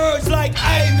fight the urge like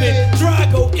Ivan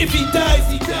Drago. If he dies,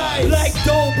 he dies. Like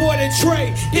Doughboy to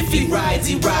Trey. If he rides,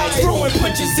 he rides. Throwing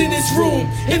punches in his room.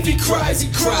 If he cries, he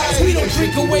cries. We don't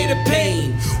drink away the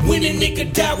pain. When a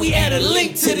nigga die, we add a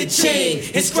link to the chain.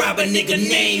 Inscribe a nigga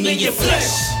name in your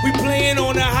flesh. We playing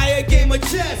on a higher game of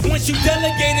chess. Once you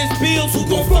delegate his bills, who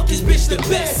gon' fuck his bitch the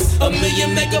best? 1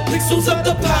 million megapixels of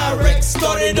the Pyrex.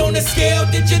 Started on the scale,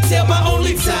 did you tell my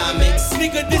only Timex?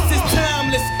 Nigga, this is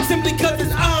timeless. Simply cause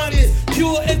it's honest.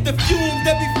 Pure as the fumes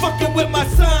that be fucking with my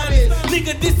sinus.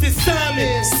 Nigga, this is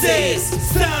Simon Says,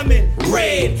 Simon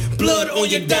Red. Blood on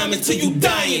your diamonds till you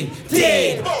dying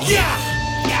dead. Yeah.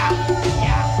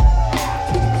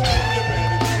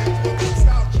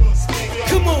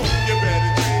 Come on.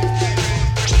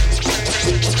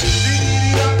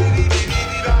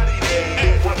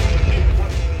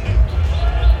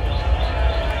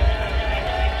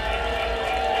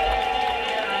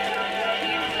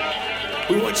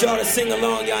 We want y'all to sing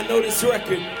along, y'all know this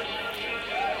record.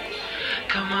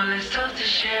 Come on, let's toast the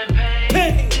champagne.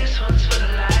 Hey. This one's for the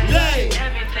life.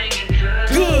 Everything is good.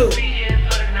 Good. Be here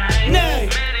for the night. Man, it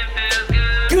feels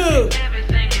good. Good.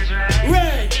 Everything is right.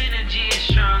 Right. Energy is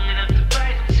strong enough to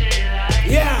brighten city lights.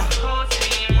 Yeah. The whole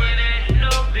team winning, no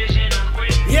vision, no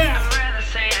quit. Yeah. I'd rather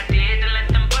say I did than let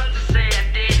them buzzers say I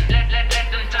did. Let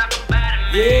them talk about it,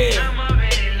 man. Yeah. I'm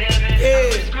already living. Yeah.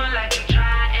 I whisper like you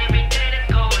try every day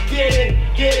to go and get it.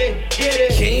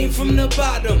 Came from the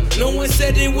bottom, no one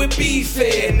said it would be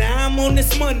fair. Now I'm on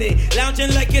this money,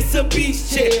 lounging like it's a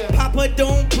beach chair. Papa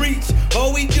don't preach,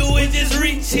 all we do is just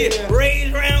reach here.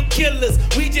 Raise round killers,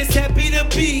 we just happy to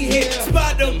be here.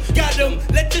 Spot them, got them,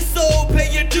 let your soul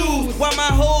pay your dues. While my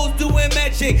hoes doing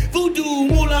magic, voodoo,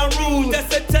 Moulin Rouge.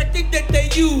 That's a tactic that they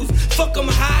use. Fuck them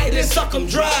high, then suck them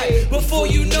dry. Before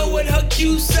you know it, her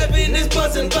Q7 is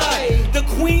buzzing by. The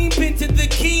queen pin to the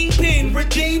kingpin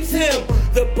redeems him.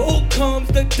 The boat comes,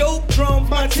 the dope drums,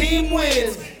 my team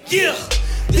wins. Yeah,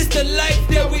 this the life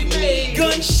that we made.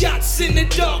 Gunshots in the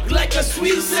dark like a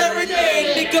sweet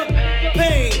serenade. Nigga,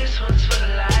 pain. This one's for the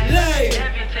life.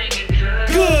 Everything is good.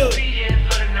 Good. Be here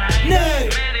for the night.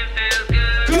 Night. Man, it feels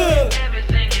good. Good.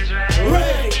 Everything is right.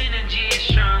 Right. Energy is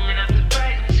strong enough to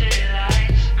brighten city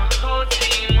lights. My whole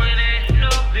team winning, no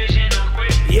vision, no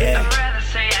quit. Yeah. I'd rather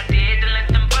say I did than let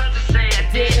them buzzers say I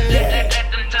did. Yeah.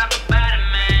 Let them talk about it,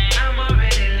 man. I'm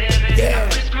already living. Yeah. I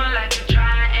risk my life to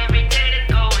try every day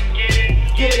to go and get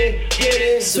it. Get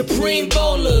it. Supreme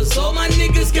bowlers, all my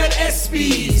niggas got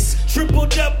SBs. Triple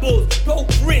doubles, both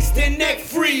wrist and neck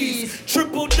freeze.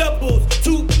 Triple doubles,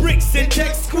 2 bricks and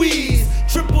tech squeeze.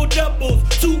 Triple doubles,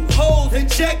 2 holes and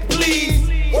check please.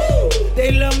 Woo!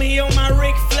 They love me on my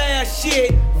Ric Flair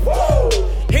shit.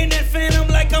 Ain't that phantom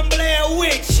like I'm Blair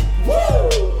Witch?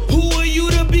 Who are you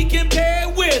to be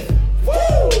compared with?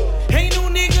 Ain't no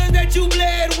niggas that you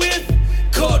bled with.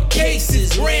 Caught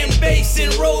cases, ran base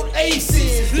and rolled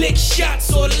aces. Lick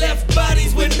shots or left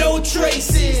bodies with no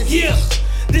traces. Yeah,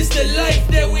 this the life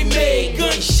that we made.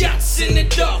 Gunshots in the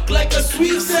dark like a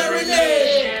sweet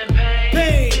serenade.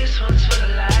 Pain, This one's for the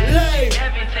life. life,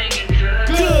 Everything is good.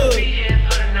 Good. We here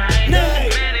for the night.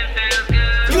 Night. Man, it feels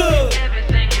good. Good.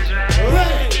 Everything is right.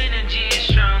 Right. Energy is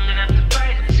strong enough to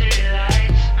brighten city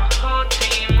lights. My whole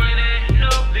team winning.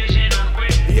 No vision, no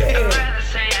grit. Yeah. I'd rather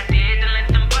say I did than let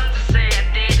them buzzers say I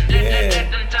did. Let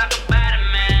them talk about it,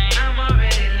 man. I'm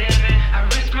already living. I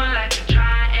risk my life to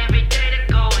try every day to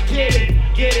go and get it.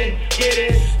 get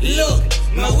it. Look,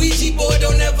 my Ouija board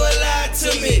don't ever lie to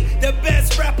me. The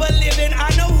best rapper living, I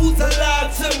know who's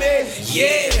alive to me.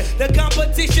 Yeah, the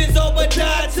competition's over,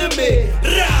 die to me.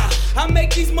 Rah, I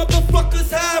make these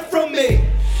motherfuckers hide from me.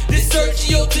 This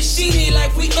Sergio Tashini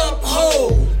like we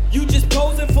uphold. You just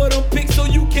posing for them pics so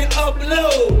you can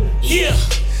upload. Yeah,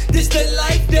 this the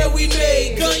life that we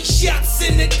made. Gunshots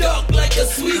in the dark like a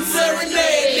sweet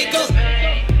serenade, nigga.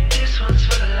 This one's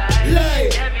for the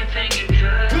life. Everything is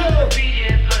good. Be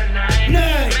here for the night.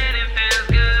 Man, it feels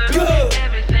good.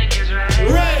 Everything is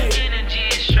right. Energy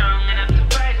is strong enough to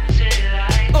brighten city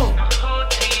lights. My whole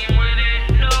team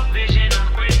winning. No vision, no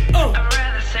grit. I'd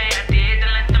rather say I did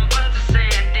than let them buzzers say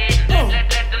I did. Let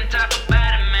them talk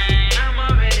about it, man. I'm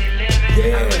already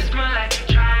living. I risk my life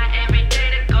to try every day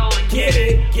to go and get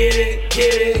it.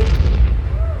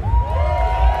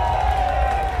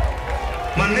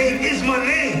 My name is my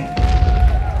name.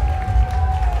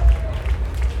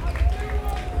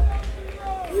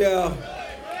 Yeah.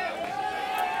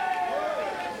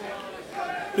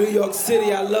 New York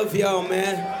City, I love y'all,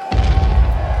 man.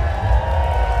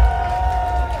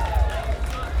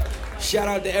 Shout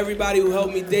out to everybody who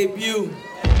helped me debut.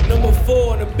 Number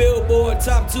 4 on the Billboard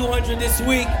Top 200 this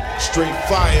week. Straight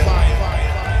fire.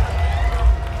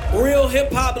 Real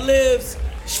hip hop lives.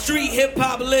 Street hip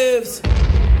hop lives.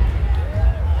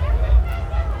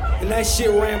 And that shit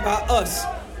ran by us,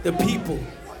 the people.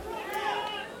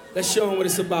 Let's show them what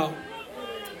it's about.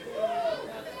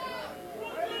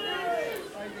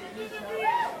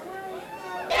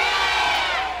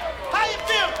 How you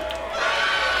feel?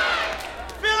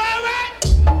 Feel all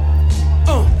right?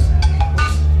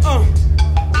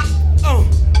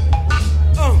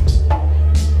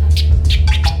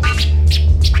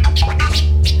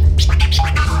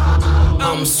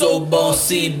 I'm so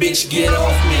bossy, bitch, get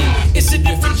off me. It's a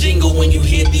different jingle when you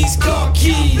hear these car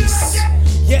keys.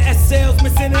 Your SL's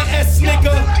missing an S,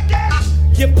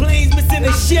 nigga. Your plane's missing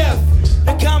a chef.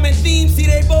 The common theme, see,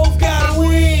 they both got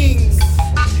wings.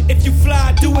 If you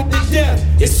fly, do it to death.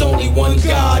 It's only one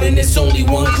God and it's only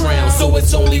one crown. So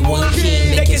it's only one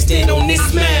king that can stand on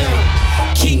this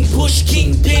mound. King Push,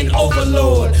 Kingpin,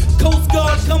 Overlord. Coast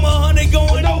Guard, come 100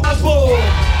 going overboard.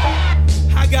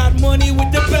 I got money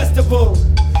with the best of them.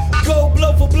 Go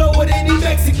blow for blow with any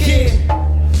Mexican.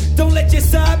 Don't let your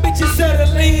side bitches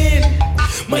settle in.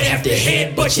 Might have to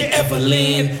headbutt your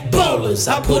Evelyn. Ballers,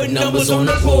 I put numbers on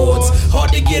the boards.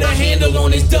 Hard to get a handle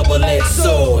on this double-edged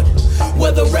sword.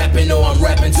 Whether rapping or I'm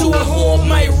rapping to a horn,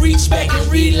 might reach back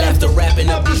and read after wrapping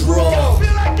up this raw.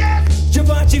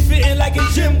 Givenchy fitting like in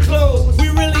gym clothes. We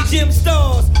really gym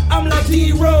stars. I'm like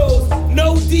D-Rose.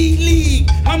 No D-League.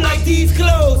 I'm like these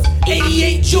clothes.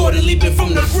 88 Jordan leaping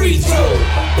from the free throw.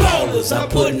 Ballers, I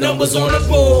put numbers on the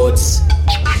boards.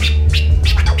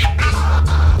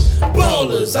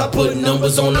 Ballers, I put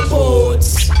numbers on the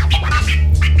boards.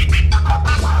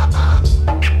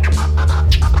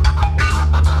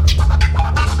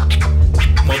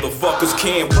 Motherfuckers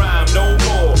can't rhyme no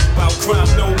more. About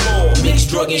crime no more. Mixed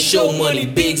drug and show money.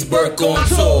 Biggs Burke on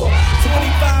tour.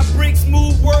 25 bricks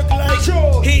move work like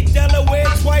chore. Hit Delaware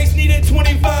twice, needed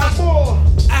 25 more.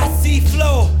 I see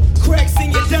flow, cracks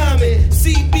in your diamond.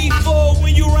 CB4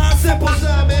 when you rhyme simple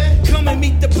Simon. Come and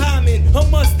meet the pieman, a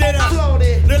mustard I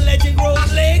floated. The legend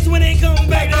grows legs when they come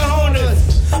back to haunt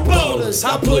us. Ballers,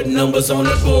 I put numbers on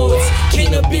the boards.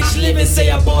 Can a bitch live and say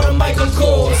I bought a Michael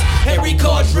Kors? Every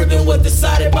car driven was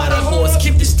decided by the horse.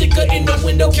 Keep the sticker in the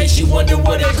window in case you wonder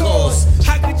what it costs.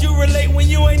 How could you relate when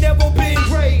you ain't never been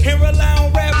great? And rely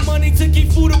on rap money to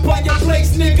keep food upon your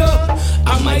place, nigga.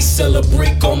 I might sell a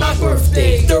brick on my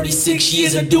birthday. 36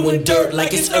 years of doing dirt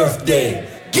like it's Earth Day.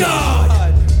 God!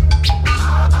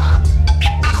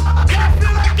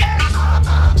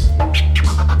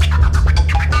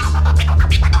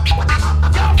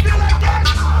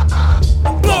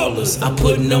 Ballers, I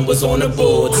put numbers on the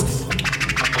boards.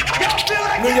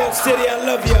 New York City, I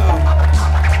love y'all.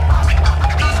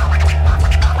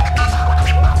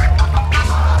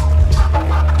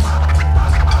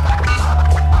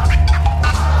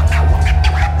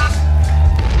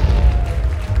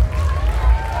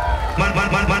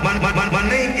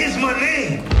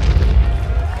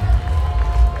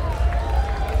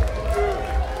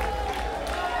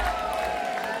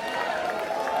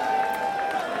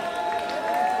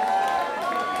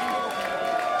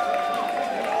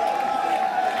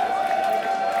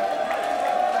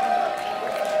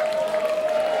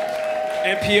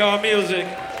 PR Music,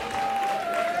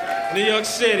 New York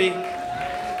City.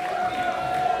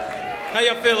 How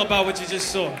y'all feel about what you just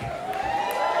saw?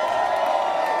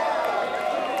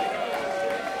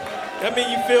 That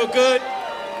mean you feel good?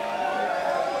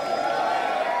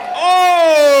 Oh!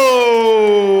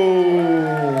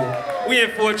 We in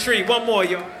for a treat. One more,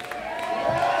 y'all.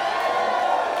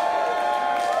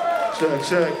 Check,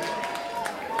 check.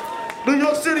 New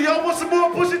York City, y'all want some more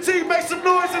Pusha T? Make some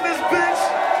noise in this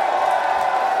bitch.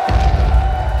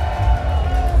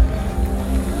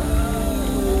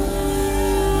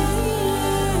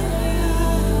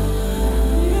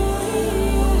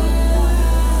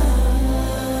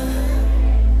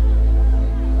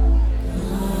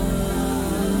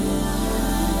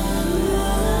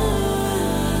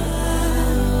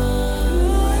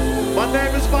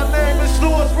 My name is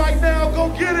Stores right now, go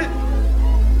get it.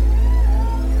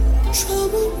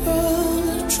 Troubled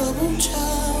world, troubled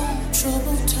child,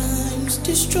 troubled times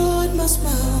destroyed my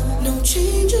smile. No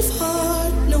change of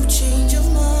heart, no change of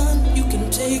mind. You can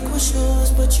take what's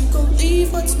yours, but you gon'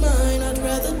 leave what's mine. I'd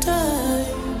rather die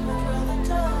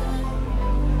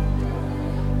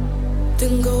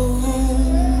than go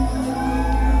home.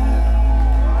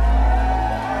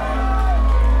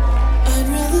 I'd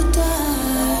rather die.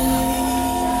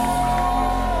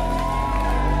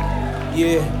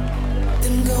 Yeah.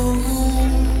 Then go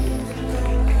home.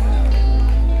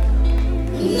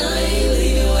 And I ain't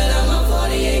leaving without my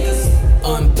 40 acres.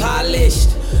 Unpolished,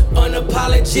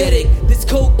 unapologetic. This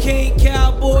cocaine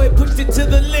cowboy pushed it to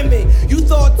the limit. You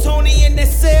thought Tony in that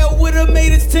cell would've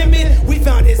made us timid? We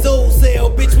found his old cell,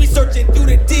 bitch. We searching through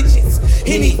the digits.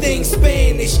 Anything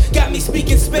Spanish, got me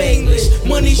speaking Spanglish.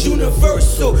 Money's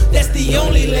universal, that's the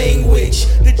only language.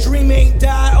 The dream ain't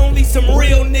died, only some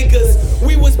real niggas.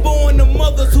 We was born to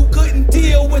mothers who couldn't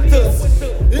deal with us,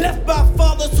 left by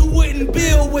fathers who wouldn't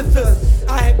build with us.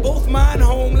 I had both mine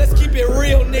home, let's keep it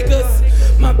real,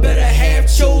 niggas. My better half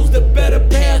chose the better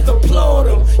path, applaud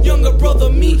him. Younger brother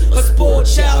me, a spoiled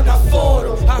child, I fought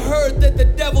him. I heard that the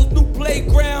devil's new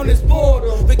playground is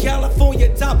boredom. The California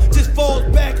top just falls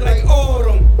back like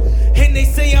autumn. And they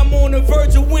say I'm on the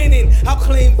verge of winning. I'll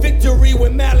claim victory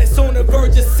when malice on the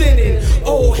verge of sinning.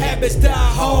 Old habits die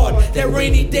hard. That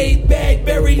rainy day bag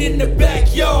buried in the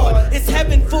backyard. It's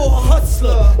heaven for a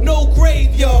hustler, no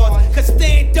graveyard. Cause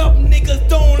stand up niggas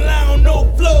don't lie on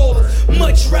no floors.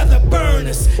 Much rather burn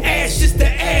us, ashes to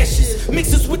ashes.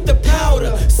 Mix us with the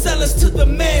powder, sell us to the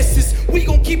masses. We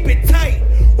gon' keep it tight,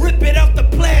 rip it out the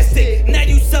plastic. Now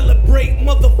you celebrate,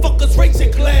 motherfuckers, rate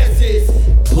your classes.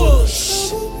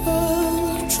 Push.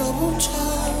 Troubled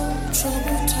child,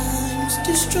 troubled times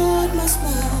destroyed my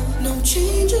smile. No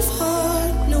change of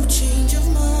heart, no change of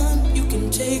mind. You can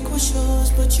take what's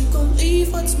yours, but you gon'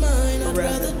 leave what's mine. I'd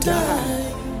rather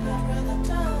die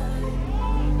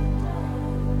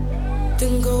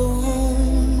than go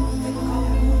home.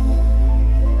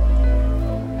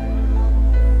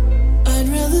 I'd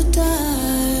rather die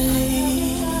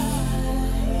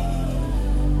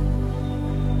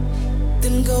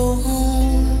than go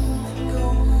home.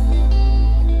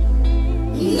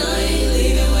 I ain't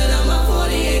leaving without my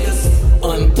 40 acres.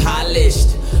 Unpolished,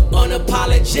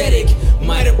 unapologetic.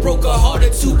 Might have broke a heart or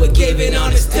two, but gave it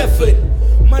honest effort.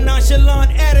 My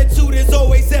nonchalant attitude is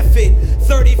always effort.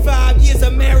 35 years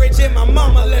of marriage and my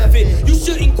mama left it. You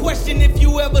shouldn't question if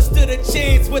you ever stood a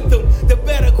chance with them. The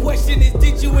better question is,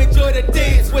 did you enjoy the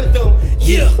dance with them?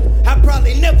 Yeah, I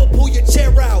probably never pull your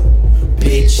chair out,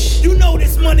 bitch. You know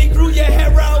this money grew your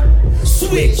hair out.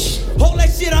 Switch, all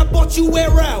that shit I bought you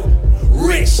wear out.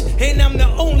 Rich, and I'm the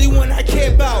only one I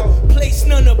care about. Place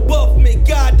none above me,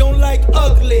 God don't like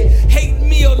ugly. Hate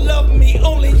me or love me,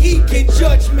 only he can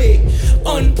judge me.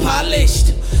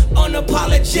 Unpolished,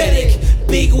 unapologetic.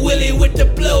 Big Willie with the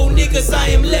blow, niggas, I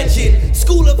am legend.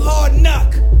 School of hard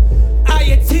knock, I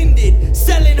attended.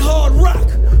 Selling hard rock,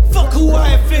 fuck who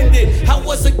I offended. I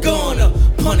was a goner,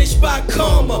 punished by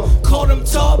karma. Called him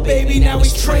tall, baby, now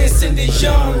he's transcending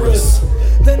genres.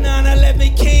 The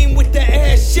 9/11 came with the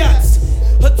ass shots.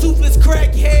 A toothless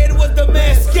crackhead was the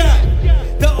mascot.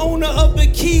 The owner of the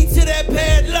key to that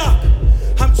padlock.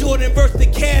 I'm Jordan versus the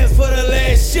Cavs for the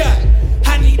last shot.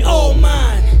 I need all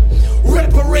mine.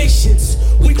 Reparations.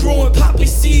 We growing poppy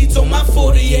seeds on my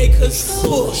 40 acres.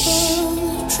 Push.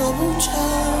 Troubled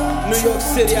child. New York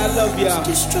City, I love y'all.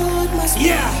 Destroyed my smile.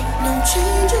 Yeah. No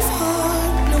change of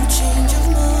heart, no change of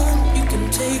mind. You can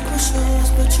take what's yours,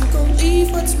 but you gon'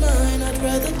 leave what's mine. I'd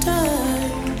rather die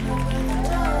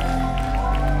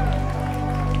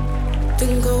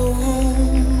than go home.